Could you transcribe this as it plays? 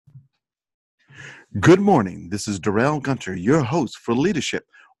Good morning. This is Darrell Gunter, your host for Leadership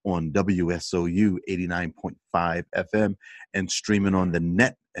on WSOU 89.5 FM and streaming on the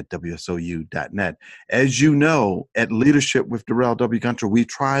net at WSOU.net. As you know, at Leadership with Darrell W. Gunter, we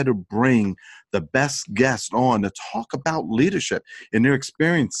try to bring the best guests on to talk about leadership and their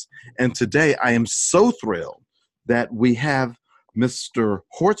experience. And today I am so thrilled that we have Mr.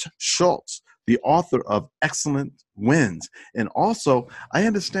 Horst Schulze, the author of Excellent Wins. And also, I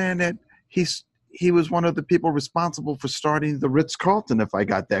understand that he was one of the people responsible for starting the Ritz-Carlton, if I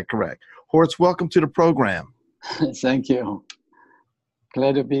got that correct. Horst, welcome to the program. Thank you.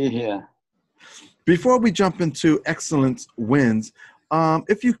 Glad to be here. Before we jump into Excellent Wins,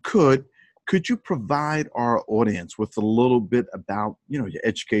 if you could you provide our audience with a little bit about, your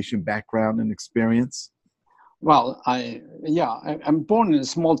education background and experience? Well, I'm born in a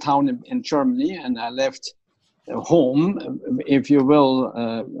small town in Germany, and I left home, if you will,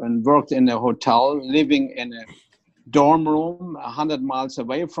 and worked in a hotel, living in a dorm room 100 miles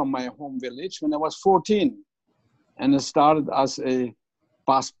away from my home village when I was 14. And I started as a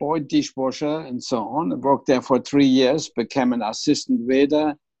busboy, dishwasher, and so on. I worked there for 3 years, became an assistant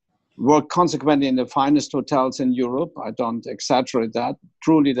waiter, worked consequently in the finest hotels in Europe. I don't exaggerate that,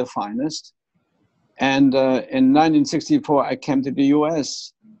 truly the finest. And in 1964, I came to the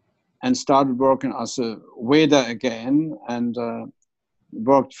US and started working as a waiter again, and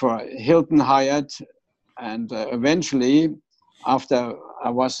worked for Hilton Hyatt. And eventually, after I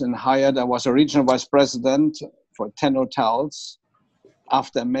was in Hyatt, I was a regional vice president for 10 hotels.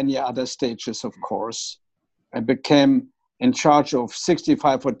 After many other stages, of course, I became in charge of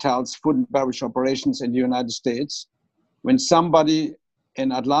 65 hotels, food and beverage operations in the United States. When somebody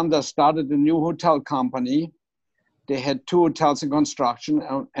in Atlanta started a new hotel company, they had 2 hotels in construction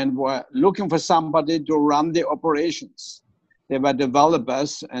and were looking for somebody to run the operations. They were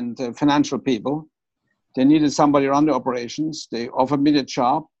developers and financial people. They needed somebody to run the operations. They offered me the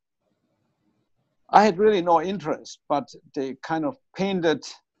job. I had really no interest, but they kind of painted.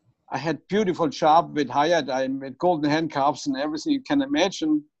 I had beautiful job with Hyatt. I made golden handcuffs and everything you can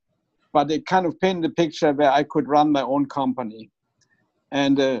imagine, but they kind of painted a picture where I could run my own company.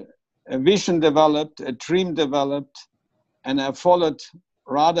 And a vision developed, a dream developed, and I followed,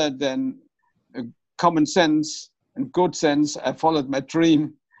 rather than common sense and good sense, I followed my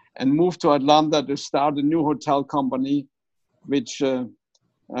dream and moved to Atlanta to start a new hotel company, which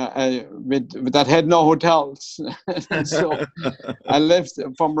that had no hotels. And so I left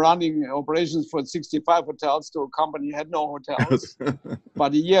from running operations for 65 hotels to a company that had no hotels.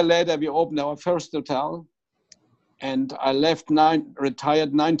 But a year later, we opened our first hotel. And I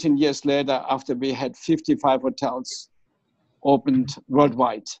retired 19 years later after we had 55 hotels opened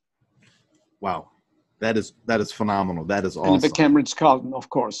worldwide. Wow. That is phenomenal. That is awesome. And it became Ritz-Carlton, of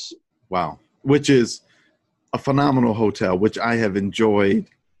course. Wow. Which is a phenomenal hotel, which I have enjoyed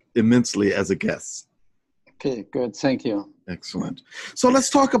immensely as a guest. Okay, good. Thank you. Excellent. So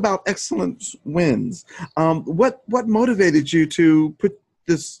let's talk about Excellent Wins. What motivated you to put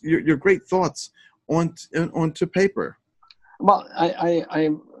your great thoughts onto paper? Well,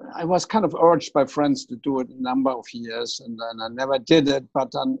 I was kind of urged by friends to do it a number of years, and then I never did it.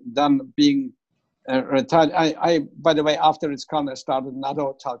 But then being retired, by the way, after Ritz-Carlton, I started another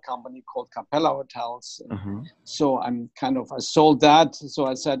hotel company called Capella Hotels. So I sold that. So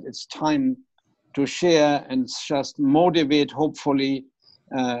I said it's time to share and just motivate, hopefully,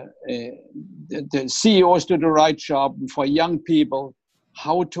 the CEOs to do the right job for young people,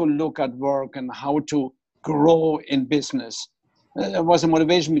 how to look at work and how to grow in business. It was a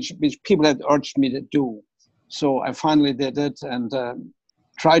motivation which people had urged me to do. So I finally did it and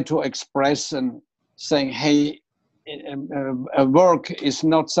tried to express and saying, hey, work is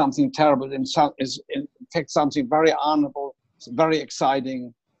not something terrible. Is in fact something very honorable, very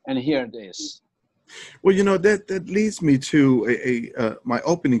exciting, and here it is. Well, that leads me to my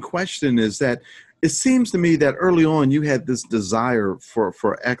opening question is that it seems to me that early on you had this desire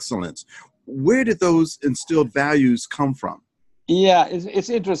for excellence. Where did those instilled values come from? Yeah, it's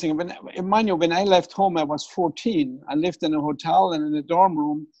interesting. When I left home, I was 14. I lived in a hotel and in a dorm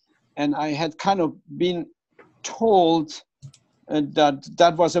room, and I had kind of been told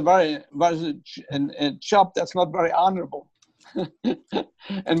that was a job that's not very honorable.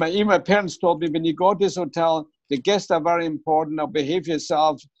 And my parents told me, when you go to this hotel, the guests are very important. Now behave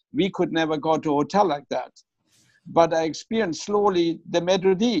yourself. We could never go to a hotel like that. But I experienced slowly the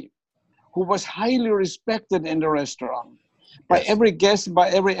maître d', who was highly respected in the restaurant by every guest, by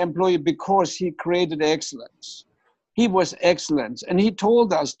every employee, because he created excellence. He was excellent. And he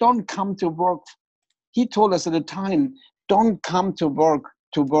told us, don't come to work. He told us at the time, don't come to work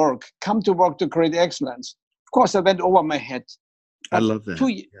to work, come to work to create excellence. Of course, I went over my head. I But love that.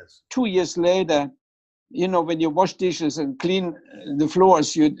 Yes. 2 years later, you know, when you wash dishes and clean the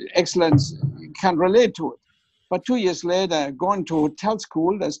floors, excellence, you can't relate to it. But 2 years later, going to hotel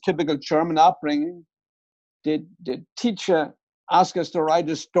school, that's typical German upbringing, the teacher asked us to write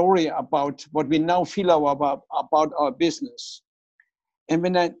a story about what we now feel about our business. And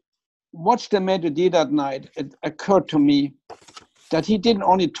when I watched the maitre d' that night, it occurred to me that he didn't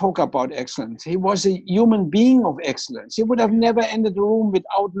only talk about excellence, he was a human being of excellence. He would have never entered the room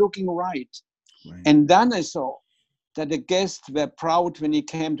without looking right. And then I saw that the guests were proud when he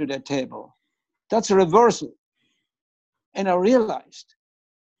came to their table. That's a reversal. And I realized,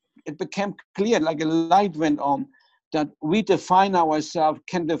 it became clear, like a light went on, that we can define ourselves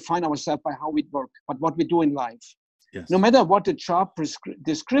by how we work, but what we do in life. Yes. No matter what the job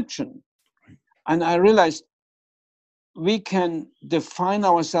description. And I realized we can define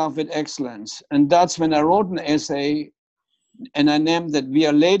ourselves with excellence. And that's when I wrote an essay, and I named it, "We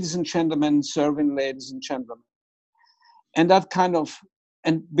are ladies and gentlemen serving ladies and gentlemen." And that kind of,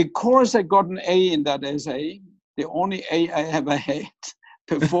 and because I got an A in that essay, the only A I ever had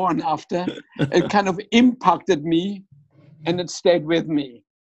before and after, it kind of impacted me, and it stayed with me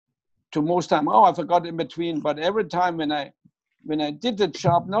to most time. Oh, I forgot in between, but every time when I did the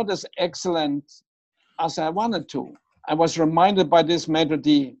job, not as excellent as I wanted to, I was reminded by this maitre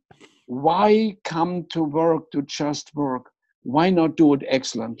d', why come to work to just work? Why not do it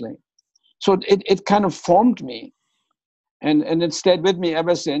excellently? So it kind of formed me, and it stayed with me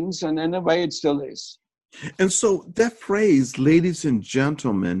ever since, and in a way it still is. And so that phrase, ladies and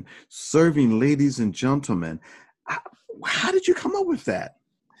gentlemen, serving ladies and gentlemen, how did you come up with that?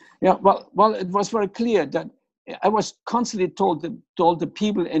 Yeah, well, it was very clear that I was constantly told the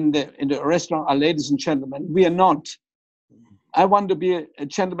people in the restaurant are ladies and gentlemen. We are not. I want to be a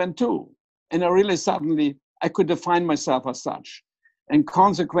gentleman too. And I really suddenly, I could define myself as such. And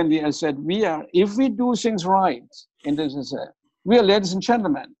consequently, I said, if we do things right, and this is we are ladies and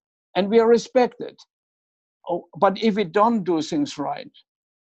gentlemen, and we are respected. Oh, but if we don't do things right,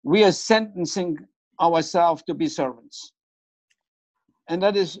 we are sentencing ourselves to be servants. And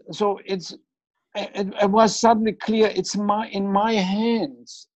that is, so it was suddenly clear, it's in my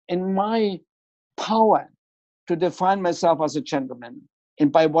hands, in my power to define myself as a gentleman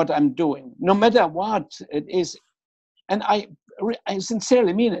and by what I'm doing, no matter what it is. And I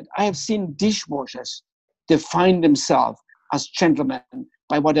sincerely mean it. I have seen dishwashers define themselves as gentlemen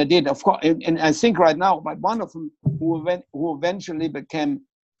by what I did. Of course, and I think right now, but one of them who eventually became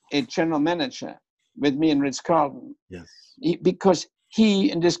a general manager with me in Ritz-Carlton. Yes. Because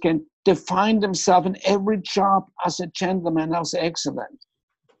he, in this case, defined himself in every job as a gentleman, as excellent.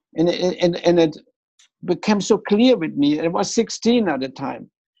 And it became so clear with me. I was 16 at the time,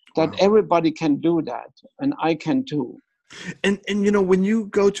 that everybody can do that, and I can too. And you know, when you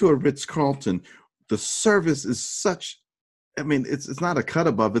go to a Ritz-Carlton, the service is such, I mean, it's not a cut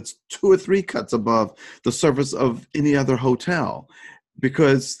above, it's 2 or 3 cuts above the service of any other hotel.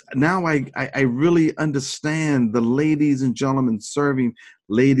 Because now I really understand the ladies and gentlemen serving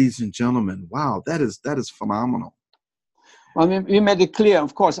ladies and gentlemen. Wow, that is phenomenal. Well, we made it clear.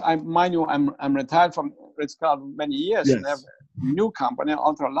 Of course, mind you, I'm retired from Ritz-Carlton many years. Yes. And I have a new company,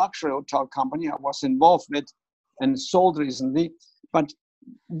 ultra luxury hotel company, I was involved with and sold recently. But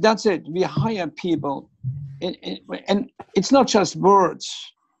that's it. We hire people, and it's not just words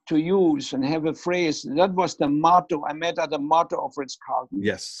to use and have a phrase. That was the motto. I made that the motto of Ritz-Carlton.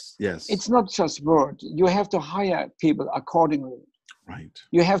 Yes, yes. It's not just word. You have to hire people accordingly. Right.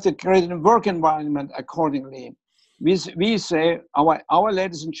 You have to create a work environment accordingly. We say our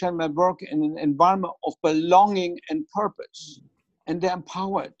ladies and gentlemen work in an environment of belonging and purpose, and they're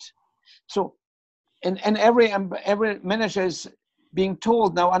empowered. So, and every manager is being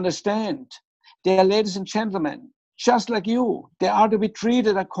told, now understand, they are ladies and gentlemen, just like you. They are to be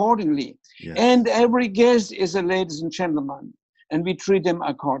treated accordingly. Yes. And every guest is a ladies and gentlemen, and we treat them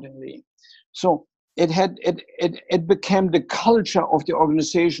accordingly. So it became the culture of the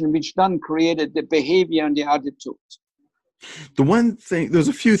organization, which then created the behavior and the attitude. The one thing, there's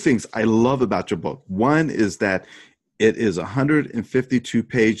a few things I love about your book. One is that it is 152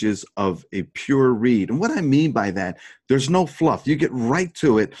 pages of a pure read. And what I mean by that, there's no fluff. You get right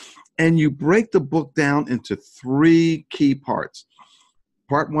to it, and you break the book down into 3 key parts.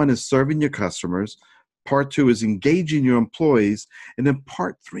 Part 1 is serving your customers. Part 2 is engaging your employees. And then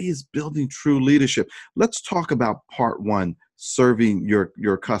part 3 is building true leadership. Let's talk about part 1, serving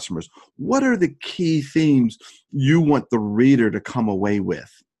your customers. What are the key themes you want the reader to come away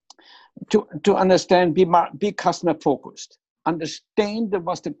with? To understand, be customer focused. understand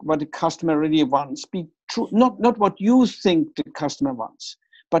what the customer really wants. Be true, not what you think the customer wants,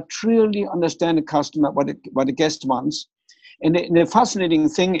 but truly understand the customer, what the guest wants. And the fascinating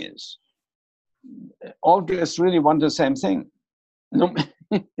thing is, all guests really want the same thing. No,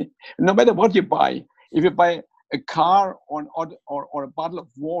 no matter what you buy, if you buy a car or a bottle of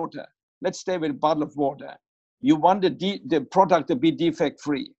water, let's stay with a bottle of water. You want the product to be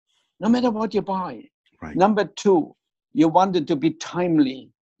defect-free, no matter what you buy. Right. Number two, you want it to be timely.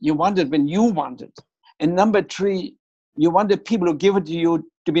 You want it when you want it. And number three, you want the people who give it to you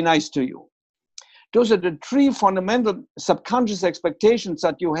to be nice to you. Those are the three fundamental subconscious expectations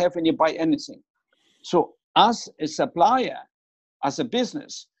that you have when you buy anything. So as a supplier, as a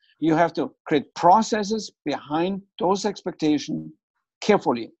business, you have to create processes behind those expectations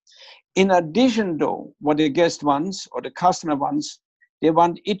carefully. In addition, though, what the guest wants or the customer wants, they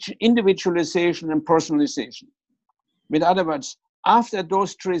want each individualization and personalization. In other words, after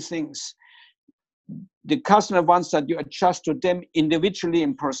those three things, the customer wants that you adjust to them individually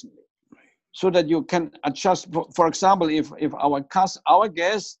and personally, so that you can adjust. For example, if our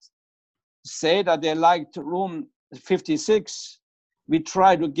guests say that they liked room 56, we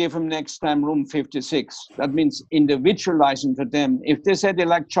try to give them next time room 56. That means individualizing to them. If they say they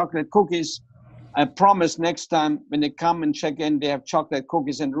like chocolate cookies, I promise next time when they come and check in, they have chocolate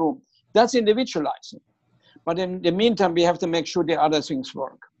cookies in the room. That's individualizing. But in the meantime, we have to make sure the other things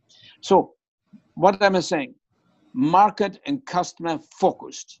work. So what am I saying? Market and customer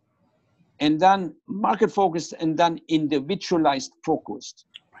focused. And then market focused and then individualized focused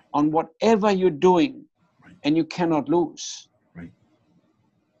on whatever you're doing, and you cannot lose. Right.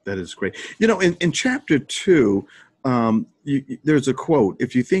 That is great. You know, in chapter 2, there's a quote: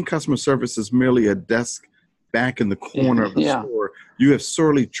 "If you think customer service is merely a desk back in the corner of the store, you have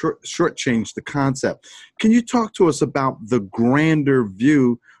sorely shortchanged the concept." Can you talk to us about the grander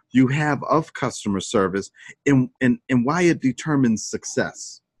view you have of customer service and why it determines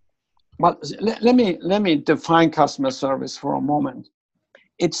success? Well, let me define customer service for a moment.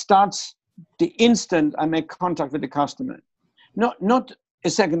 It starts the instant I make contact with the customer, not a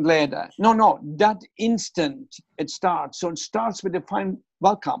second later. No, that instant it starts. So it starts with a fine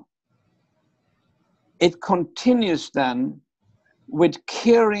welcome. It continues then with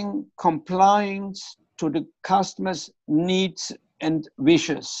caring compliance to the customer's needs and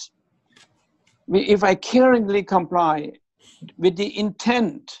wishes. If I caringly comply with the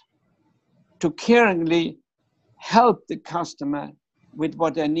intent to caringly help the customer with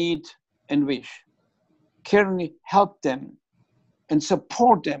what they need and wish, caringly help them and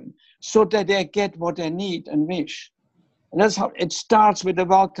support them so that they get what they need and wish. And that's how it starts with the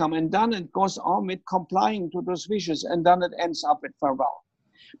welcome, and then it goes on with complying to those wishes, and then it ends up with farewell.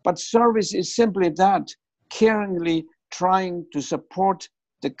 But service is simply that, caringly trying to support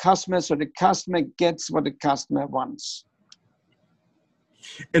the customer so the customer gets what the customer wants.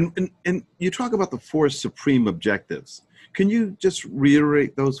 And you talk about the 4 supreme objectives. Can you just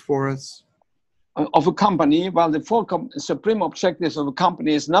reiterate those for us? Of a company, well, the 4 supreme objectives of a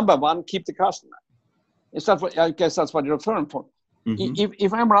company is, number 1, keep the customer. Is that what, I guess that's what you're referring for. Mm-hmm.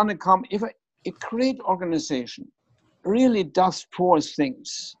 If I'm running if a great organization really does 4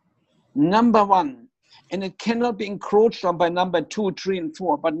 things. Number 1, and it cannot be encroached on by number 2, 3, and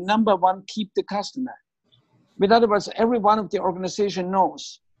 4, but number 1, keep the customer. In other words, every one of the organization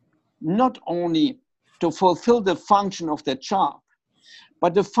knows not only to fulfill the function of their job,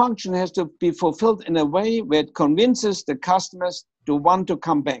 but the function has to be fulfilled in a way where it convinces the customers to want to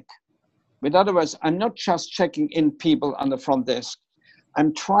come back. In other words, I'm not just checking in people on the front desk.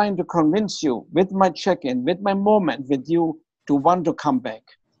 I'm trying to convince you with my check-in, with my moment with you, to want to come back.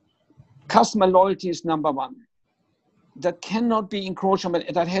 Customer loyalty is number 1. That cannot be encroached on,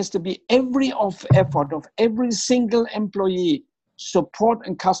 but that has to be every effort of every single employee, support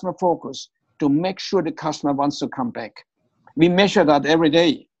and customer focus to make sure the customer wants to come back. We measure that every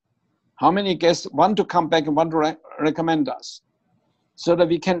day. How many guests want to come back and want to recommend us, so that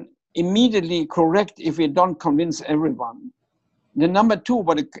we can immediately correct if we don't convince everyone. The number 2,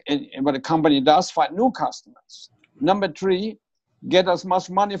 what a company does, find new customers. Number 3, get as much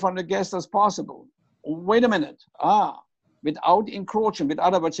money from the guests as possible. Wait a minute. Without encroaching, with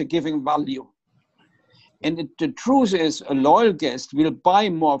other words, you're giving value. And the truth is, a loyal guest will buy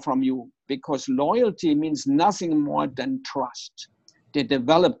more from you, because loyalty means nothing more than trust. They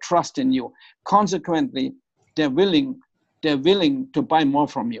develop trust in you. Consequently, they're willing to buy more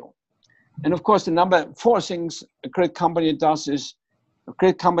from you. And of course, the number 4 things a great company does is, a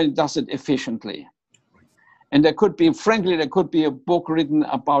great company does it efficiently. And there could be a book written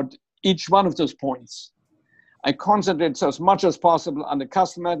about each one of those points. I concentrate as much as possible on the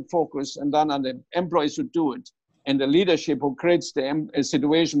customer focus and then on the employees who do it and the leadership who creates a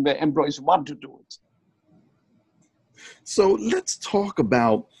situation where employees want to do it. So let's talk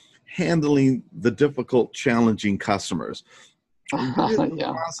about handling the difficult, challenging customers. What is the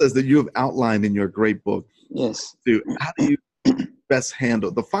Yeah. process that you have outlined in your great book? Yes. How do you best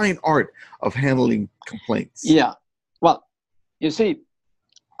handle the fine art of handling complaints? Yeah. Well, you see,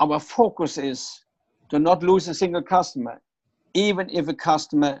 our focus is to not lose a single customer, even if a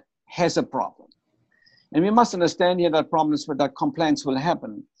customer has a problem. And we must understand here that problems with that complaints will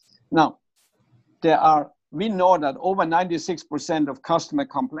happen. Now, we know that over 96% of customer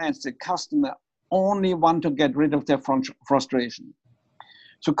complaints, the customer only want to get rid of their frustration.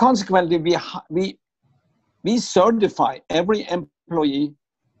 So consequently, we certify every employee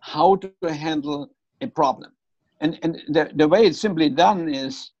how to handle a problem. And the way it's simply done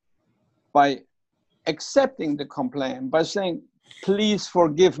is by accepting the complaint, by saying, please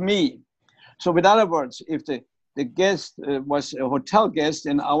forgive me. So with other words, if the guest was a hotel guest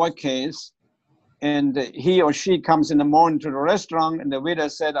in our case, and he or she comes in the morning to the restaurant and the waiter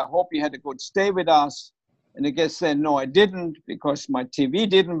said, I hope you had a good stay with us. And the guest said, no, I didn't because my TV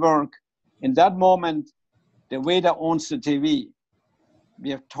didn't work. In that moment, the waiter owns the TV. We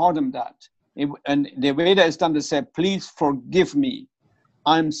have taught him that. And the waiter is done to say, please forgive me.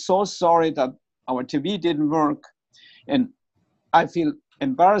 I'm so sorry that our TV didn't work. And I feel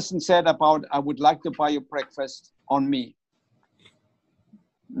embarrassed and sad about, I would like to buy you breakfast on me.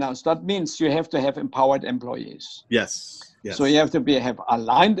 Now, so that means you have to have empowered employees. Yes. So you have to have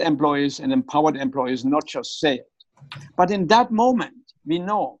aligned employees and empowered employees, not just say it. But in that moment, we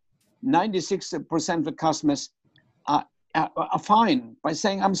know 96% of the customers are fine by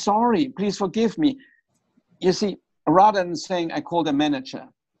saying, I'm sorry, please forgive me. You see, rather than saying, I call the manager,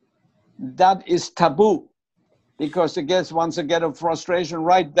 that is taboo because the guest wants to get a frustration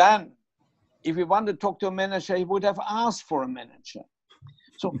right then. If he wanted to talk to a manager, he would have asked for a manager.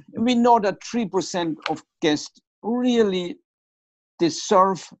 So we know that 3% of guests really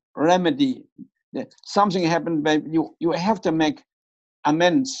deserve remedy. Something happened, but you have to make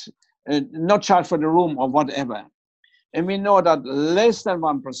amends, not charge for the room or whatever. And we know that less than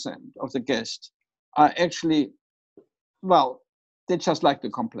 1% of the guests are actually, well, they just like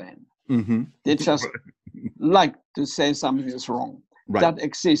to complain. Mm-hmm. They just like to say something is wrong. Right. That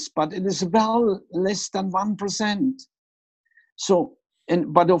exists, but it is well less than 1%. So,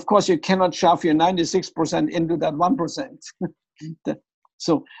 but of course, you cannot shove your 96% into that 1%.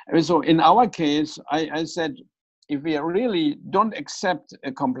 So in our case, I said, if we really don't accept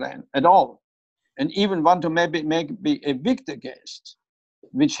a complaint at all, and even want to maybe evict the guest,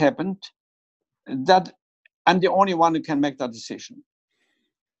 which happened, that I'm the only one who can make that decision.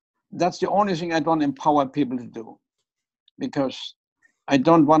 That's the only thing I don't empower people to do, because I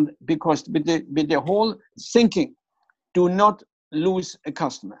don't want, because with the whole thinking, do not lose a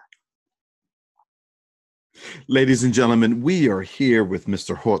customer. Ladies and gentlemen, we are here with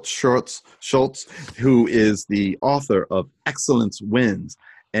Mr. Horst Schulze, who is the author of Excellence Wins.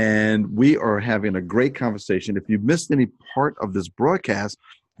 And we are having a great conversation. If you missed any part of this broadcast,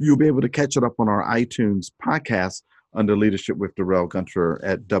 you'll be able to catch it up on our iTunes podcast under Leadership with Darrell Gunter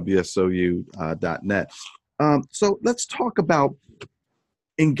at WSOU.net. So let's talk about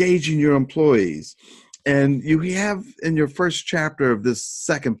engaging your employees. And you have in your first chapter of this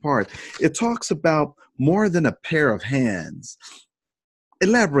second part, it talks about more than a pair of hands.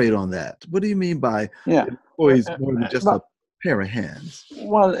 Elaborate on that. What do you mean by employees more than just a pair of hands?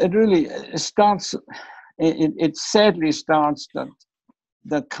 Well, it really starts, it sadly starts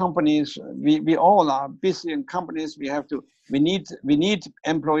that companies, we all are busy in companies. We need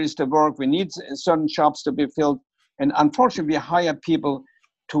employees to work. We need certain jobs to be filled. And unfortunately, we hire people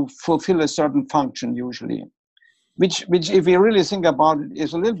to fulfill a certain function usually, which if you really think about it,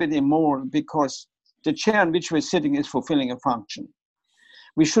 is a little bit immoral, because the chair in which we're sitting is fulfilling a function.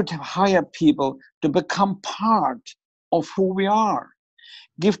 We should hire people to become part of who we are,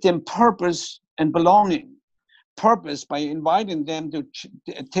 give them purpose and belonging. Purpose by inviting them to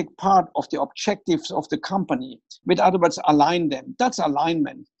take part of the objectives of the company. With other words, align them. That's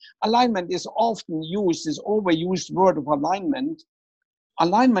alignment. Alignment is often used, this overused word of alignment.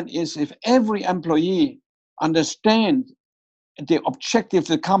 Alignment is if every employee understands the objectives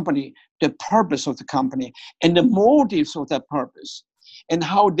of the company, the purpose of the company, and the motives of that purpose, and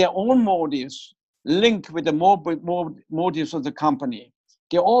how their own motives link with the motives of the company.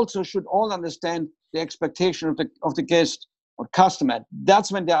 They also should all understand the expectation of the guest or customer.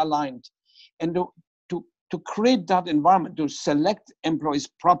 That's when they're aligned. And to create that environment, to select employees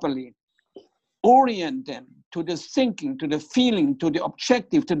properly, orient them to the thinking, to the feeling, to the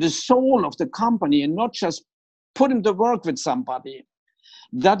objective, to the soul of the company, and not just put them to work with somebody.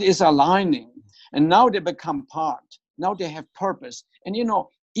 That is aligning. And now they become part. Now they have purpose. And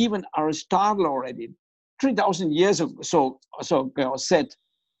even Aristotle already, 3,000 years ago said,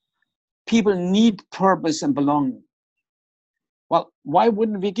 people need purpose and belonging. Well, why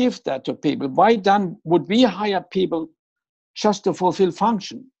wouldn't we give that to people? Why then would we hire people just to fulfill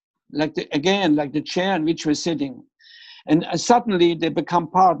function? Like the chair in which we're sitting. And suddenly they become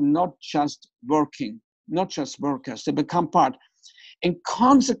part, not just working, not just workers, they become part. And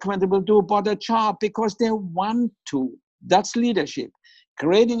consequently will do a better job because they want to. That's leadership.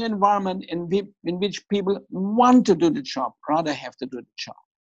 Creating an environment in which people want to do the job, rather have to do the job.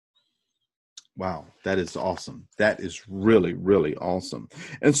 Wow, that is awesome. That is really, really awesome.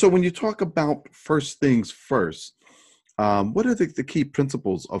 And so when you talk about first things first, what are the key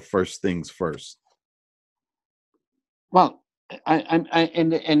principles of first things first? Well,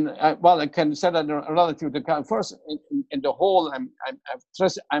 I can say that relative to first in the whole.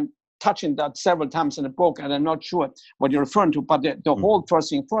 I'm touching that several times in the book, and I'm not sure what you're referring to. But the whole first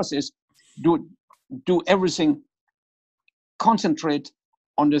thing first is do everything. Concentrate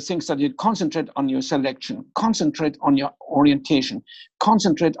on the things that you concentrate on your selection, concentrate on your orientation,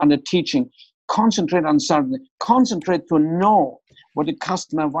 concentrate on the teaching, concentrate on something, concentrate to know what the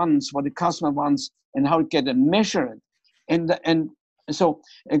customer wants, and how to get it, measure it. And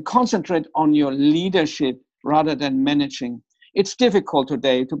concentrate on your leadership rather than managing. It's difficult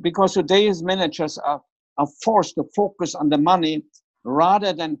today because today's managers are forced to focus on the money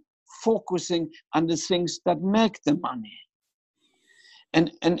rather than focusing on the things that make the money. And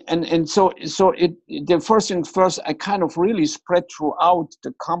so the first thing first, I kind of really spread throughout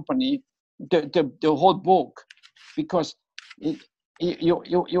the company, the whole book, because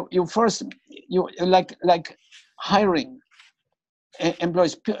you first like hiring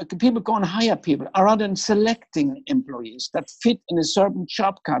employees. People go and hire people rather than selecting employees that fit in a certain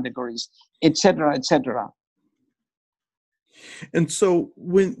job categories, etc., etc. And so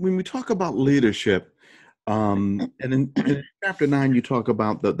when we talk about leadership, and in chapter 9, you talk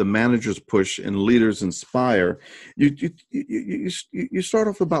about the manager's push and leaders inspire. You start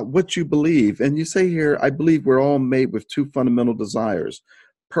off about what you believe, and you say here, I believe we're all made with two fundamental desires: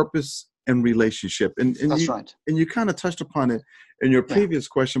 purpose and relationship. And That's right. And you kind of touched upon it in your previous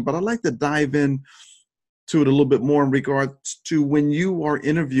question, but I'd like to dive in to it a little bit more in regards to when you are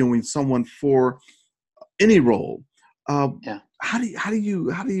interviewing someone for any role. How do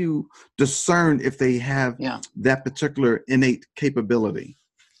you discern if they have that particular innate capability?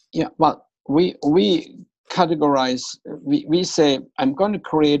 Yeah, well, we categorize. We say I'm going to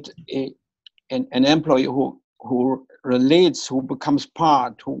create an employee who relates, who becomes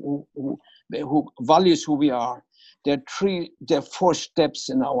part, who values who we are. There are 4 steps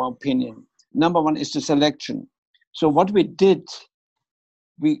in our opinion. Number 1 is the selection. So what we did,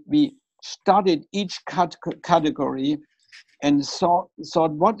 we studied each category and saw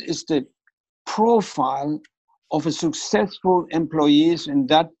what is the profile of a successful employees in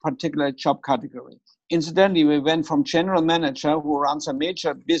that particular job category. Incidentally, we went from general manager who runs a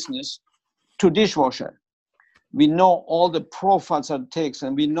major business to dishwasher. We know all the profiles that it takes,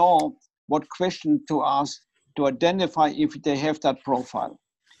 and we know what question to ask to identify if they have that profile.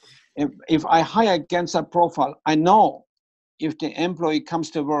 If I hire against that profile, I know if the employee comes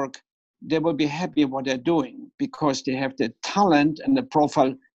to work, they will be happy what they're doing because they have the talent and the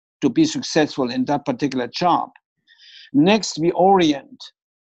profile to be successful in that particular job. Next, we orient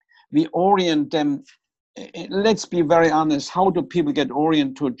them. Let's be very honest. How do people get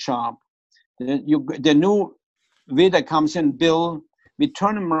oriented to a job? The new waiter comes in, Bill. We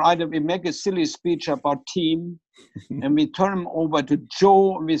turn him right. We make a silly speech about team, and we turn him over to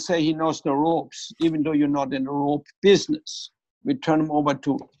Joe. And we say he knows the ropes, even though you're not in the rope business. We turn him over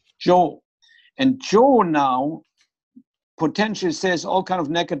to Joe, and Joe now potentially says all kind of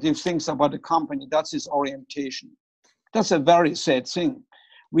negative things about the company. That's his orientation. That's a very sad thing.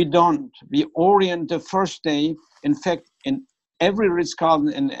 We don't. We orient the first day. In fact, in every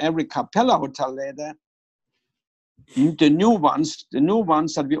Ritz-Carlton and every Capella hotel later, the new ones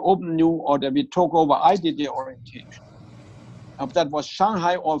that we open new or that we took over, I did the orientation. If that was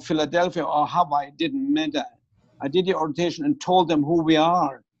Shanghai or Philadelphia or Hawaii, it didn't matter. I did the orientation and told them who we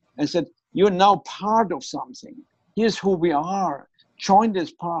are. I said, you're now part of something. Here's who we are. Join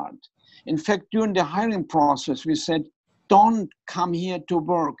this part. In fact, during the hiring process, we said, don't come here to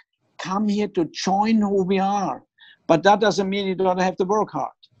work. Come here to join who we are. But that doesn't mean you don't have to work hard.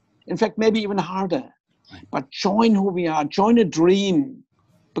 In fact, maybe even harder. But join who we are. Join a dream.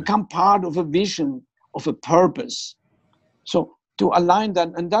 Become part of a vision of a purpose. So to align that,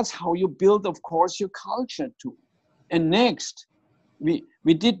 and that's how you build, of course, your culture too. And next, we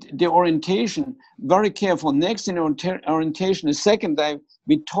did the orientation, very careful. Next in orientation, the second day,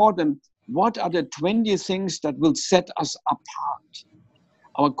 we taught them what are the 20 things that will set us apart.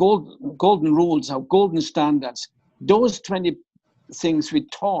 Our golden rules, our golden standards. Those 20 things we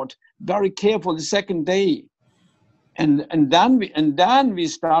taught very careful the second day. And then we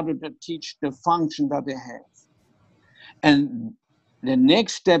started to teach the function that they have. And the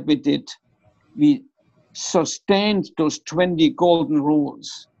next step we did, we sustained those 20 golden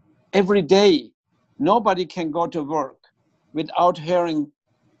rules every day. Nobody can go to work without hearing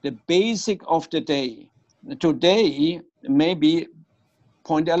the basic of the day. Today, maybe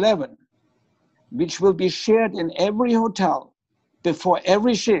point 11, which will be shared in every hotel before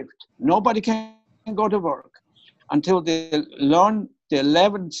every shift. Nobody can go to work until they learn the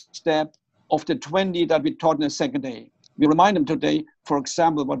 11th step of the 20 that we taught in the second day. We remind them today, for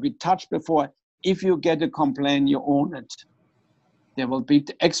example, what we touched before, if you get a complaint, you own it. They will be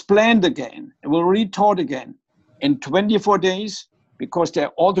explained again. It will be retaught again in 24 days, because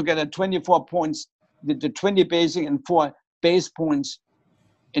they're altogether 24 points, the 20 basic and 4 base points.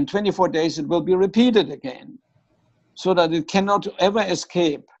 In 24 days, it will be repeated again, so that it cannot ever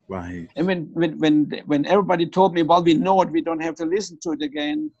escape. Right. And when everybody told me, well, we know it, we don't have to listen to it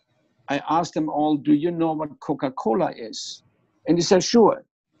again, I asked them all, do you know what Coca-Cola is? And they said, sure.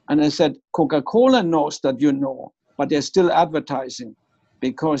 And I said, Coca-Cola knows that you know, but they're still advertising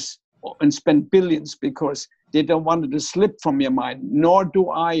and spend billions because they don't want it to slip from your mind, nor do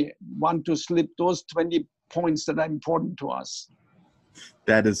I want to slip those 20 points that are important to us.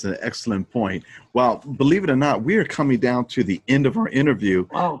 That is an excellent point. Well, believe it or not, we are coming down to the end of our interview.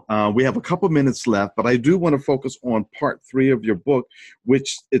 Wow. We have a couple minutes left, but I do want to focus on part 3 of your book,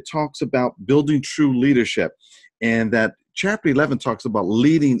 which it talks about building true leadership. And that chapter 11 talks about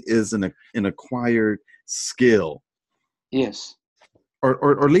leading is an acquired skill. Yes.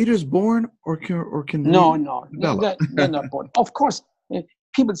 Are leaders born or can No, they're not born. Of course,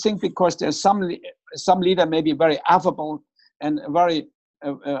 people think because there's some leader may be very affable and very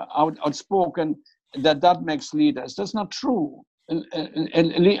outspoken, that makes leaders. That's not true. And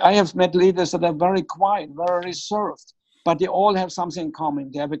I have met leaders that are very quiet, very reserved, but they all have something in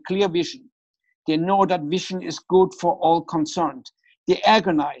common. They have a clear vision. They know that vision is good for all concerned. They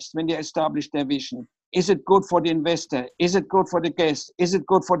agonize when they establish their vision. Is it good for the investor? Is it good for the guest? Is it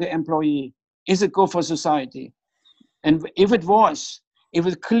good for the employee? Is it good for society? And if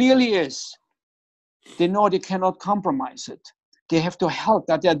it clearly is, they know they cannot compromise it. They have to help,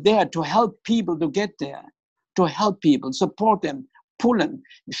 that they're there to help people to get there, to help people, support them, pull them,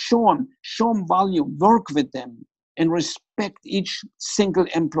 show them value, work with them, and respect each single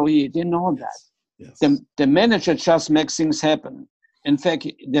employee. They know that. Yes. The manager just makes things happen. In fact,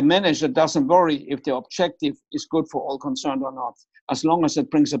 the manager doesn't worry if the objective is good for all concerned or not, as long as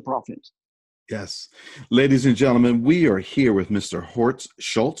it brings a profit. Yes. Ladies and gentlemen, we are here with Mr. Horst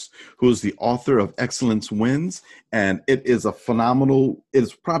Schulze, who is the author of Excellence Wins. And it is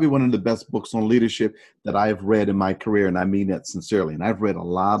it's probably one of the best books on leadership that I have read in my career. And I mean that sincerely. And I've read a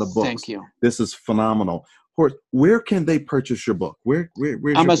lot of books. Thank you. This is phenomenal. Horst, where can they purchase your book? Where's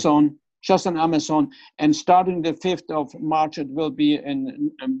Amazon. Just on Amazon, and starting the 5th of March, it will be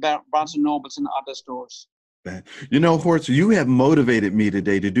in Barnes & Nobles and other stores. You know, Horst, you have motivated me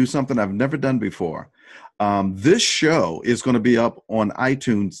today to do something I've never done before. This show is going to be up on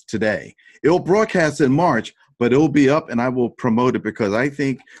iTunes today. It'll broadcast in March, but it'll be up, and I will promote it because I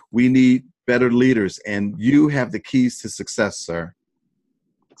think we need better leaders, and you have the keys to success, sir.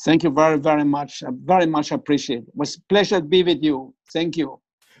 Thank you very, very much. I very much appreciate it. It was a pleasure to be with you. Thank you.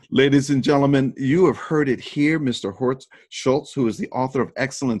 Ladies and gentlemen, you have heard it here, Mr. Horst Schulze, who is the author of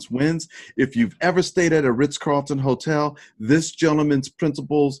Excellence Wins. If you've ever stayed at a Ritz-Carlton hotel, this gentleman's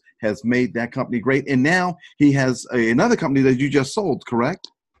principles has made that company great. And now he has another company that you just sold, correct?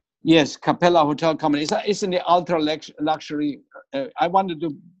 Yes, Capella Hotel Company. It's in the ultra luxury. I wanted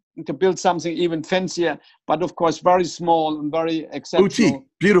to build something even fancier, but of course, very small and very exceptional. Boutique,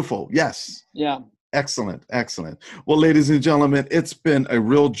 beautiful, yes. Yeah. Excellent, excellent. Well, ladies and gentlemen, it's been a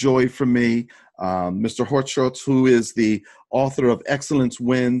real joy for me. Mr. Horst Schulze, who is the author of Excellence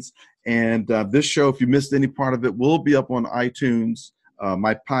Wins. And this show, if you missed any part of it, will be up on iTunes.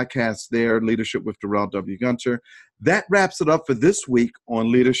 My podcast there, Leadership with Darrell W. Gunter. That wraps it up for this week on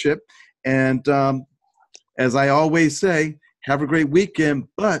leadership. And as I always say, have a great weekend.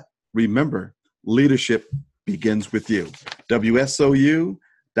 But remember, leadership begins with you. WSOU.net,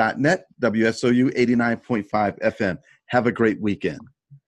 WSOU 89.5 FM. Have a great weekend.